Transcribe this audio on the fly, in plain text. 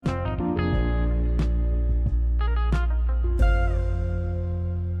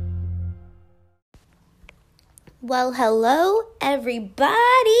Well, hello,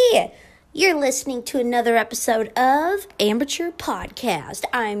 everybody. You're listening to another episode of Amateur Podcast.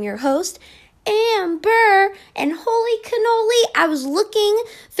 I'm your host, Amber, and holy cannoli, I was looking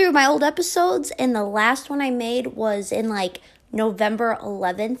through my old episodes, and the last one I made was in November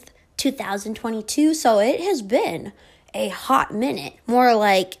 11th, 2022, so it has been a hot minute, more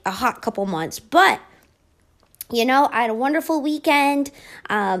like a hot couple months, but I had a wonderful weekend.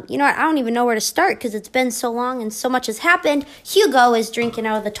 I don't even know where to start because it's been so long and so much has happened. Hugo is drinking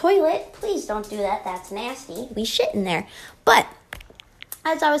out of the toilet. Please don't do that. That's nasty. We shit in there. But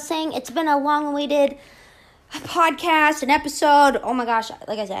as I was saying, it's been a long-awaited podcast, an episode. Oh my gosh,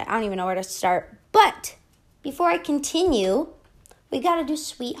 like I said, I don't even know where to start. But before I continue, we got to do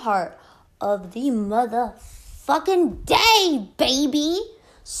Sweetheart of the motherfucking day, baby.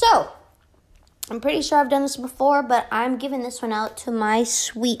 So, I'm pretty sure I've done this before, but I'm giving this one out to my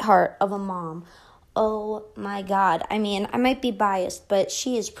sweetheart of a mom. Oh my God. I mean, I might be biased, but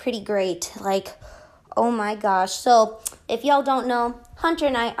she is pretty great. Oh my gosh. So, if y'all don't know, Hunter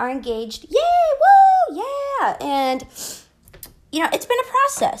and I are engaged. Yay! Woo! Yeah! And, it's been a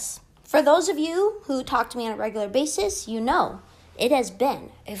process. For those of you who talk to me on a regular basis, it has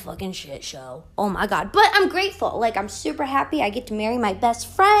been a fucking shit show. Oh my God. But I'm grateful. I'm super happy I get to marry my best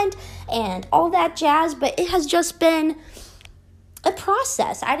friend and all that jazz. But it has just been a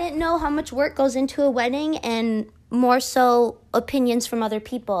process. I didn't know how much work goes into a wedding and more so opinions from other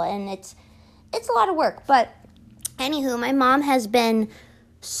people. And it's a lot of work. But anywho, my mom has been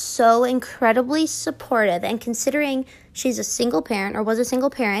so incredibly supportive. And considering she's a single parent or was a single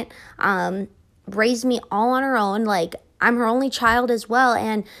parent, raised me all on her own, I'm her only child as well,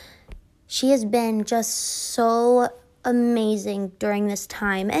 and she has been just so amazing during this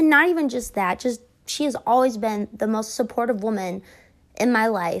time. And not even just that, she has always been the most supportive woman in my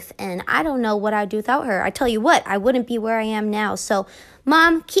life, and I don't know what I'd do without her. I tell you what, I wouldn't be where I am now. So,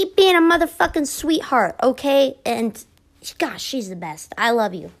 Mom, keep being a motherfucking sweetheart, okay? And, gosh, she's the best. I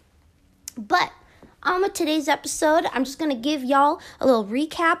love you. But with today's episode, I'm just going to give y'all a little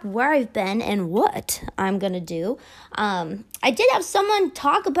recap where I've been and what I'm going to do. I did have someone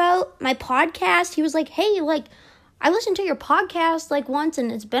talk about my podcast. He was like, hey, I listened to your podcast once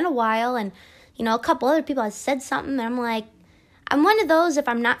and it's been a while. And, a couple other people have said something and I'm like, I'm one of those, if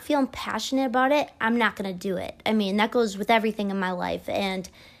I'm not feeling passionate about it, I'm not going to do it. I mean, that goes with everything in my life. And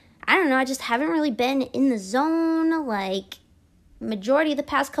I don't know, I just haven't really been in the zone. Majority of the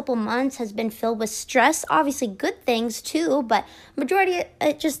past couple months has been filled with stress, obviously good things too, but majority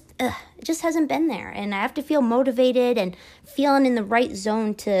it just hasn't been there, and I have to feel motivated and feeling in the right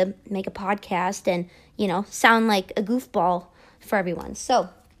zone to make a podcast and sound like a goofball for everyone. So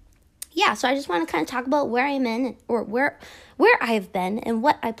so I just want to kind of talk about where I'm in or where I have been and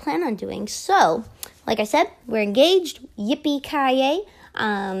what I plan on doing. So like I said, we're engaged, yippee-ki-yay.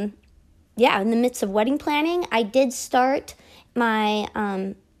 In the midst of wedding planning. I did start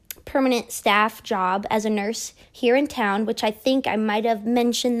my permanent staff job as a nurse here in town, which I think I might have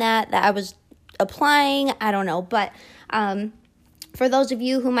mentioned that I was applying. I don't know. But for those of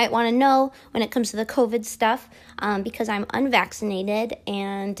you who might want to know when it comes to the COVID stuff, because I'm unvaccinated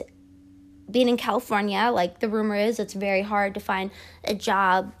and being in California, the rumor is it's very hard to find a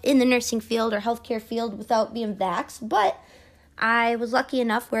job in the nursing field or healthcare field without being vaxxed. But I was lucky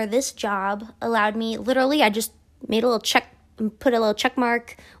enough where this job allowed me, literally, I just made a little check, put a little check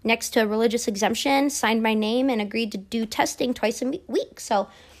mark next to a religious exemption, signed my name, and agreed to do testing twice a week. So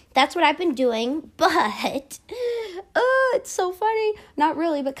that's what I've been doing. But, it's so funny. Not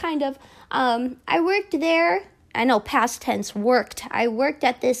really, but kind of. I worked there. I know, past tense, worked. I worked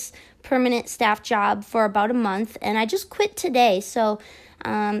at this permanent staff job for about a month, and I just quit today. So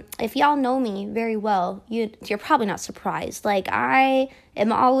if y'all know me very well, you're probably not surprised. I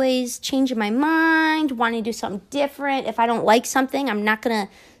am always changing my mind, wanting to do something different. If I don't like something, I'm not going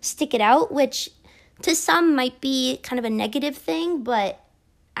to stick it out, which to some might be kind of a negative thing, but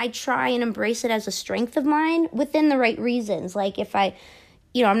I try and embrace it as a strength of mine within the right reasons. If I,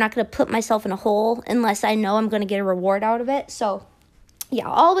 I'm not going to put myself in a hole unless I know I'm going to get a reward out of it. So,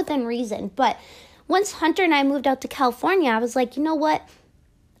 all within reason. But once Hunter and I moved out to California, I was like, you know what?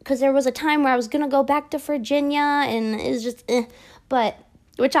 Because there was a time where I was going to go back to Virginia, and it was just, but,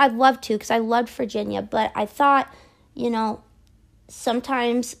 which I'd love to, because I loved Virginia, but I thought,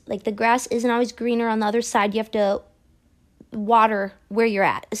 sometimes, the grass isn't always greener on the other side. You have to water where you're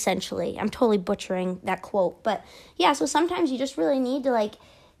at, essentially. I'm totally butchering that quote, but, so sometimes you just really need to,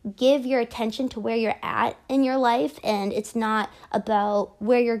 give your attention to where you're at in your life, and it's not about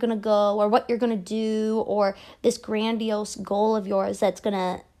where you're going to go or what you're going to do or this grandiose goal of yours that's going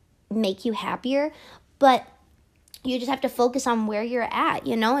to make you happier. But you just have to focus on where you're at,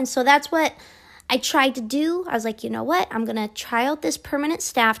 and so that's what I tried to do. I was like, you know what? I'm going to try out this permanent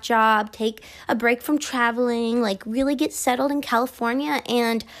staff job, take a break from traveling, like really get settled in California.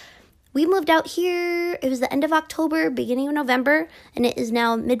 And we moved out here. It was the end of October, beginning of November, and it is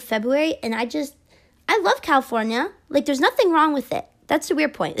now mid-February. And I love California. Like, there's nothing wrong with it. That's the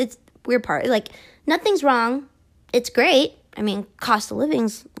weird point. It's weird part. Like, nothing's wrong. It's great. I mean, cost of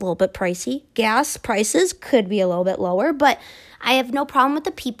living's a little bit pricey. Gas prices could be a little bit lower, but I have no problem with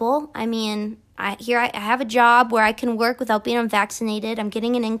the people. I mean, I have a job where I can work without being unvaccinated. I'm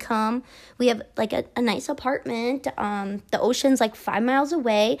getting an income. We have like a nice apartment. The ocean's like 5 miles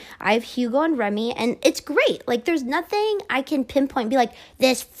away. I have Hugo and Remy, and it's great. Like, there's nothing I can pinpoint and be like,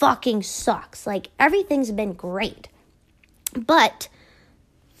 this fucking sucks. Like, everything's been great. But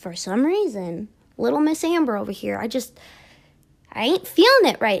for some reason, little Miss Amber over here, I ain't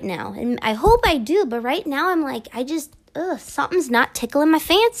feeling it right now. And I hope I do, but right now I'm like, something's not tickling my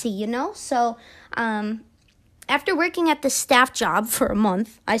fancy, So, after working at the staff job for a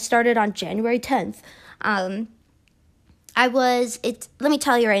month, I started on January 10th. Let me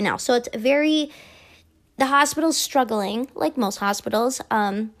tell you right now. So the hospital's struggling, like most hospitals.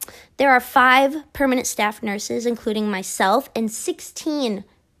 There are 5 permanent staff nurses, including myself, and 16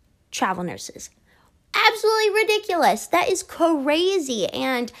 travel nurses. Absolutely ridiculous. That is crazy.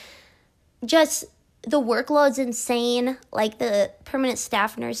 And just the workload's insane. Like, the permanent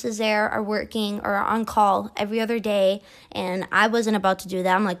staff nurses there are working or on call every other day, and I wasn't about to do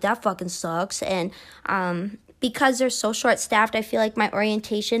that. I'm like, that fucking sucks. And because they're so short-staffed, I feel like my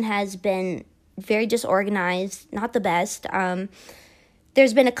orientation has been very disorganized, not the best.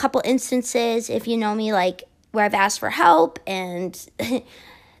 There's been a couple instances, if you know me, like, where I've asked for help, and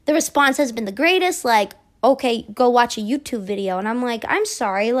the response has been the greatest, like, okay, go watch a YouTube video. And I'm like, I'm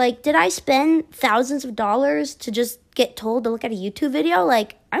sorry, like, did I spend thousands of dollars to just get told to look at a YouTube video?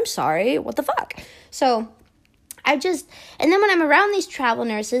 Like, I'm sorry, what the fuck? So and then when I'm around these travel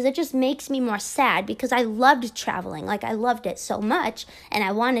nurses, it just makes me more sad because I loved traveling. Like, I loved it so much, and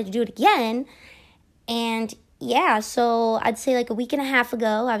I wanted to do it again. And yeah, so I'd say like a week and a half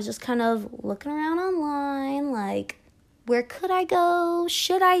ago, I was just kind of looking around online, like, where could I go?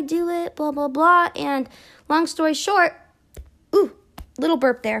 Should I do it? Blah, blah, blah. And long story short, little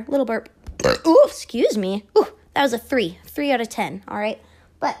burp there, little burp. Ooh, excuse me. Ooh, that was a 3 out of 10, all right?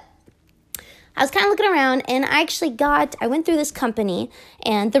 But I was kind of looking around, and I went through this company,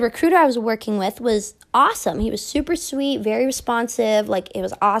 and the recruiter I was working with was awesome. He was super sweet, very responsive, like, it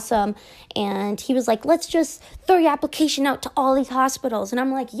was awesome. And he was like, let's just throw your application out to all these hospitals. And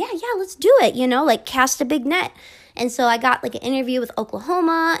I'm like, yeah, let's do it, like, cast a big net. And so I got like an interview with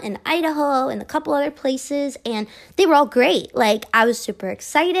Oklahoma and Idaho and a couple other places, and they were all great. Like, I was super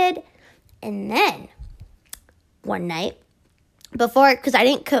excited. And then one night, because I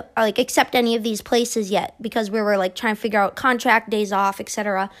didn't accept any of these places yet because we were like trying to figure out contract, days off,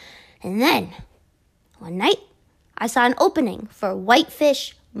 etc. And then one night I saw an opening for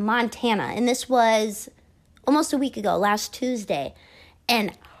Whitefish, Montana. And this was almost a week ago, last Tuesday.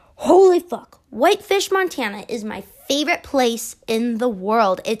 And holy fuck, Whitefish, Montana is my favorite place in the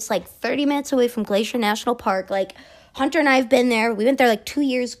world. It's like 30 minutes away from Glacier National Park. Like, Hunter and I have been there. We went there like 2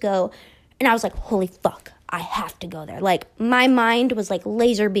 years ago. And I was like, holy fuck, I have to go there. Like, my mind was like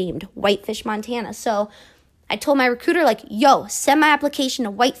laser beamed, Whitefish, Montana. So I told my recruiter, like, yo, send my application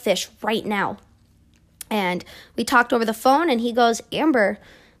to Whitefish right now. And we talked over the phone, and he goes, Amber,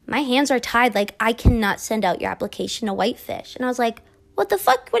 my hands are tied. Like, I cannot send out your application to Whitefish. And I was like, what the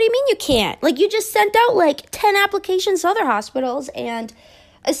fuck? What do you mean you can't? Like, you just sent out like 10 applications to other hospitals. And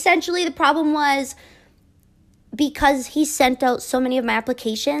essentially the problem was because he sent out so many of my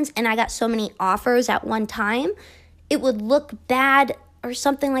applications and I got so many offers at one time, it would look bad or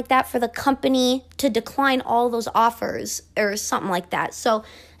something like that for the company to decline all those offers or something like that. So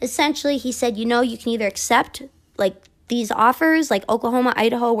essentially he said, you can either accept like these offers, like Oklahoma,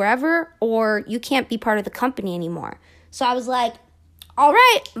 Idaho, wherever, or you can't be part of the company anymore. So I was like, all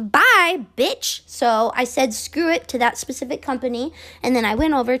right, bye, bitch. So I said screw it to that specific company, and then I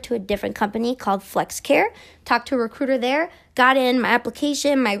went over to a different company called FlexCare, talked to a recruiter there, got in my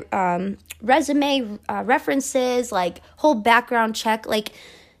application, my resume, references, like whole background check. Like,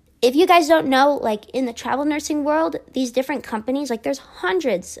 if you guys don't know, like in the travel nursing world, these different companies, like there's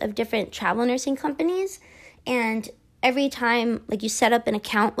hundreds of different travel nursing companies, and every time like you set up an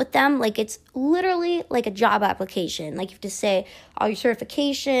account with them, like it's literally like a job application. Like you have to say all your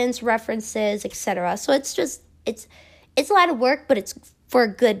certifications, references, etc. So it's a lot of work, but it's for a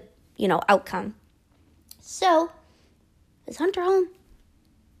good, outcome. So is Hunter home?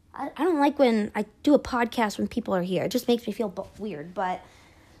 I don't like when I do a podcast when people are here. It just makes me feel weird. But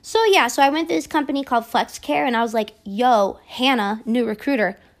so yeah, so I went to this company called FlexCare, and I was like, yo, Hannah, new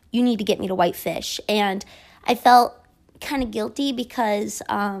recruiter, you need to get me to Whitefish. And I felt kind of guilty because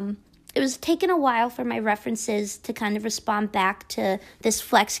it was taking a while for my references to kind of respond back to this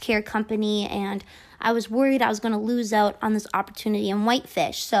FlexCare company, and I was worried I was going to lose out on this opportunity in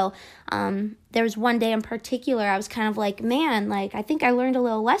Whitefish. So there was one day in particular I was kind of like, man, like I think I learned a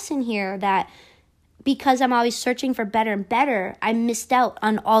little lesson here that because I'm always searching for better and better, I missed out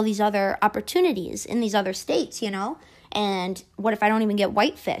on all these other opportunities in these other states, you know? And what if I don't even get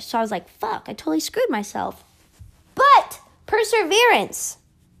Whitefish? So I was like, fuck, I totally screwed myself. But perseverance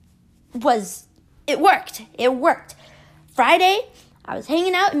it worked. It worked. Friday, I was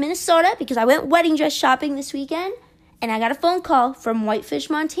hanging out in Minnesota because I went wedding dress shopping this weekend, and I got a phone call from Whitefish,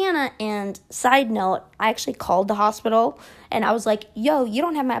 Montana. And side note, I actually called the hospital, and I was like, yo, you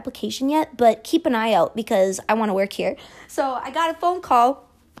don't have my application yet, but keep an eye out because I want to work here. So I got a phone call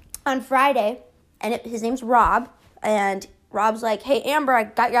on Friday, and his name's Rob, and Rob's like, hey, Amber, I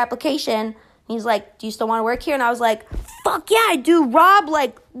got your application. He's like, do you still want to work here? And I was like, fuck yeah, I do, Rob.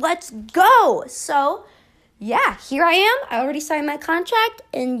 Like, let's go. So, yeah, here I am. I already signed my contract,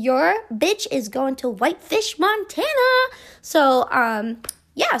 and your bitch is going to Whitefish, Montana. So,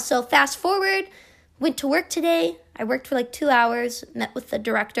 yeah, so fast forward, went to work today. I worked for like 2 hours, met with the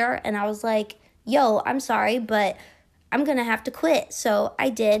director, and I was like, yo, I'm sorry, but I'm going to have to quit. So I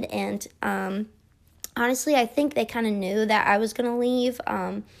did, and honestly, I think they kind of knew that I was going to leave,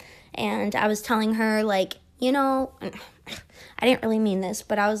 and I was telling her, like, you know, I didn't really mean this,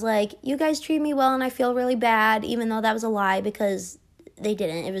 but I was like, you guys treat me well and I feel really bad, even though that was a lie because they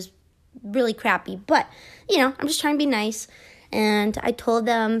didn't. It was really crappy. But, you know, I'm just trying to be nice. And I told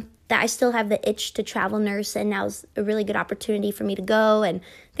them that I still have the itch to travel nurse, and that was a really good opportunity for me to go. And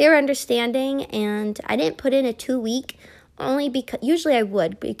they were understanding, and I didn't put in a 2-week, only because, usually I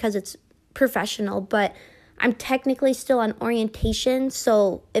would because it's professional, but I'm technically still on orientation,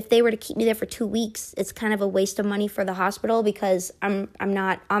 so if they were to keep me there for 2 weeks, it's kind of a waste of money for the hospital because I'm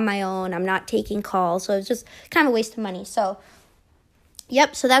not on my own, I'm not taking calls, so it's just kind of a waste of money. So,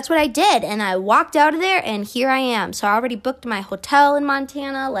 yep, so that's what I did, and I walked out of there, and here I am. So I already booked my hotel in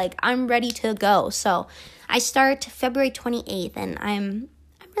Montana, like I'm ready to go. So I start February 28th, and I'm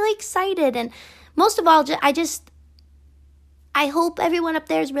really excited, and most of all, I hope everyone up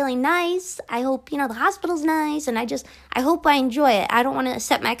there is really nice. I hope, you know, the hospital's nice, and I hope I enjoy it. I don't want to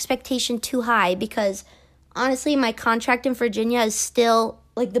set my expectation too high because, honestly, my contract in Virginia is still,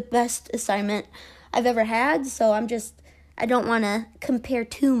 like, the best assignment I've ever had, so I don't want to compare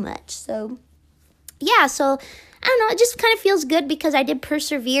too much. So, yeah, so, I don't know, it just kind of feels good because I did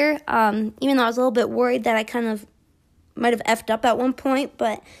persevere, even though I was a little bit worried that I kind of might have effed up at one point,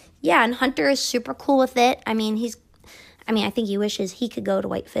 but, yeah, and Hunter is super cool with it. I think he wishes he could go to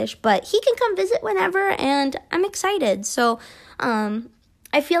Whitefish, but he can come visit whenever, and I'm excited. So,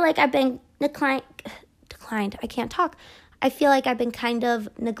 I feel like I've been declined. I can't talk. I feel like I've been kind of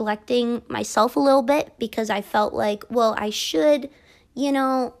neglecting myself a little bit because I felt like, well, I should, you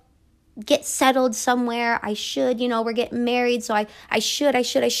know, get settled somewhere. I should, you know, we're getting married, so I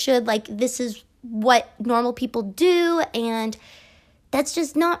should, like, this is what normal people do, and that's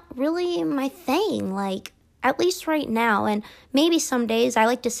just not really my thing, like, at least right now. And maybe some days I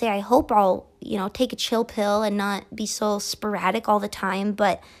like to say I hope I'll, you know, take a chill pill and not be so sporadic all the time.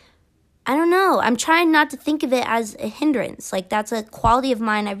 But I don't know. I'm trying not to think of it as a hindrance. Like, that's a quality of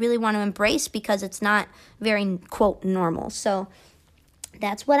mine I really want to embrace because it's not very, quote, normal. So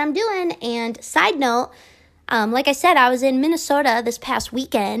that's what I'm doing. And side note, like I said, I was in Minnesota this past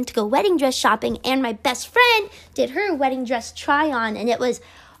weekend to go wedding dress shopping, and my best friend did her wedding dress try on, and it was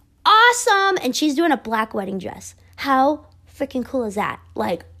awesome, and she's doing a black wedding dress. How freaking cool is that?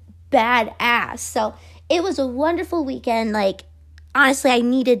 Like, badass. So it was a wonderful weekend. Like, honestly, I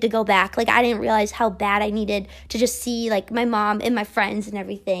needed to go back. Like, I didn't realize how bad I needed to just see, like, my mom and my friends and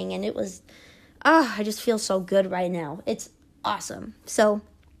everything, and it was, I just feel so good right now. It's awesome. So,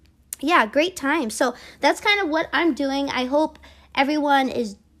 yeah, great time. So that's kind of what I'm doing. I hope everyone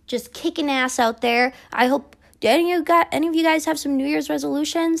is just kicking ass out there. I hope do any of you guys have some New Year's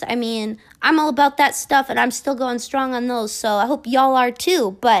resolutions? I mean, I'm all about that stuff, and I'm still going strong on those, so I hope y'all are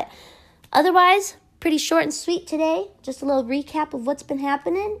too. But otherwise, pretty short and sweet today. Just a little recap of what's been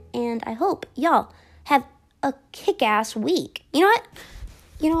happening, and I hope y'all have a kick-ass week. You know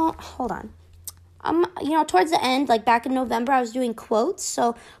what? Hold on. Towards the end, like back in November, I was doing quotes,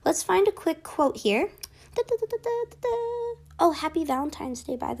 so let's find a quick quote here. Oh, happy Valentine's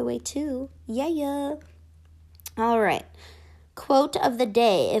Day, by the way, too. Yeah. All right. quote of the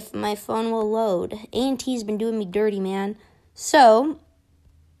day, if my phone will load. A&T's been doing me dirty, man. So,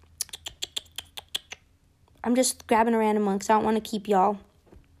 I'm just grabbing a random one because I don't want to keep y'all.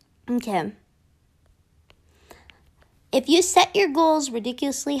 Okay. If you set your goals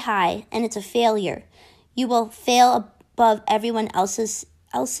ridiculously high and it's a failure, you will fail above everyone else's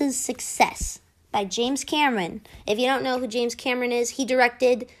success. By James Cameron. If you don't know who James Cameron is, he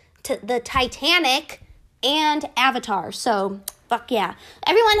directed the Titanic and Avatar. So, fuck yeah.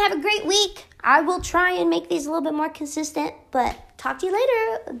 Everyone have a great week. I will try and make these a little bit more consistent, but talk to you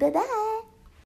later. Bye-bye.